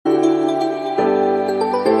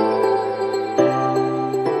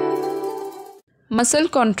Muscle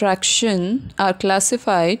contraction are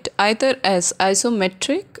classified either as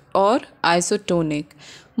isometric or isotonic.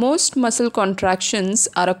 Most muscle contractions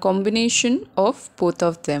are a combination of both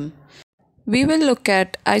of them. We will look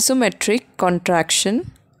at isometric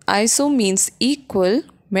contraction. Iso means equal,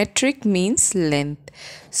 metric means length.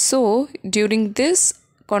 So, during this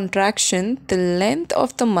contraction, the length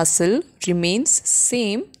of the muscle remains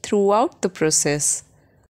same throughout the process.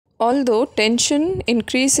 Although tension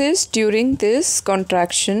increases during this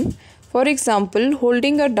contraction, for example,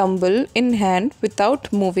 holding a dumbbell in hand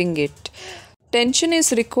without moving it. Tension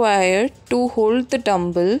is required to hold the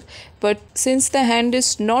dumbbell, but since the hand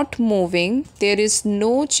is not moving, there is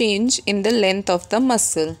no change in the length of the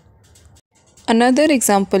muscle. Another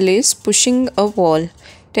example is pushing a wall.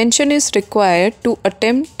 Tension is required to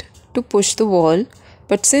attempt to push the wall,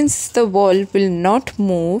 but since the wall will not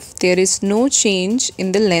move, there is no change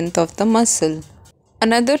in the length of the muscle.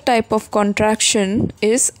 Another type of contraction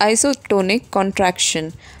is isotonic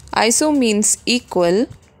contraction. Iso means equal,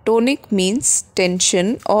 tonic means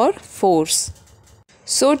tension or force.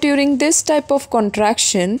 So during this type of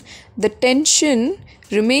contraction, the tension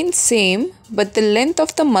remains same, but the length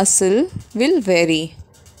of the muscle will vary.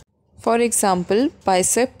 For example,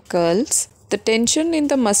 bicep curls. The tension in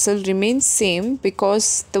the muscle remains same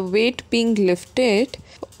because the weight being lifted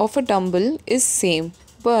of a dumbbell is same.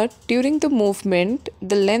 But during the movement,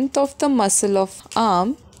 the length of the muscle of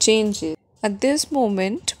arm changes. At this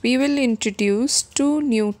moment, we will introduce two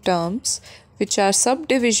new terms which are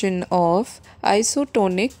subdivision of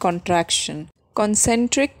isotonic contraction: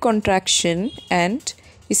 concentric contraction and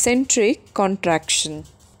eccentric contraction.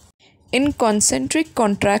 In concentric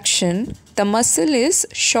contraction, the muscle is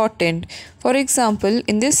shortened. For example,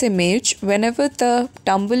 in this image, whenever the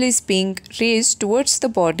dumbbell is being raised towards the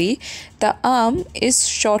body, the arm is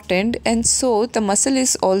shortened and so the muscle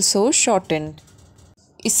is also shortened.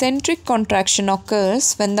 Eccentric contraction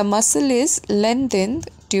occurs when the muscle is lengthened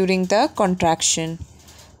during the contraction.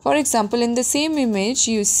 For example, in the same image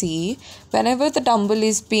you see, whenever the dumbbell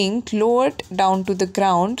is being lowered down to the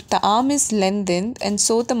ground, the arm is lengthened and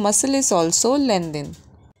so the muscle is also lengthened.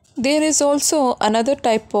 There is also another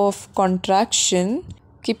type of contraction,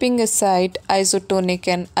 keeping aside isotonic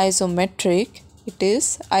and isometric. It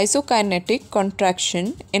is isokinetic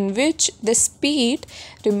contraction, in which the speed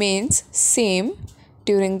remains same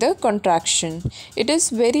during the contraction. It is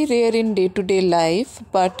very rare in day-to-day life,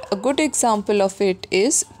 but a good example of it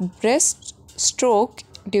is breaststroke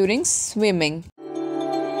during swimming.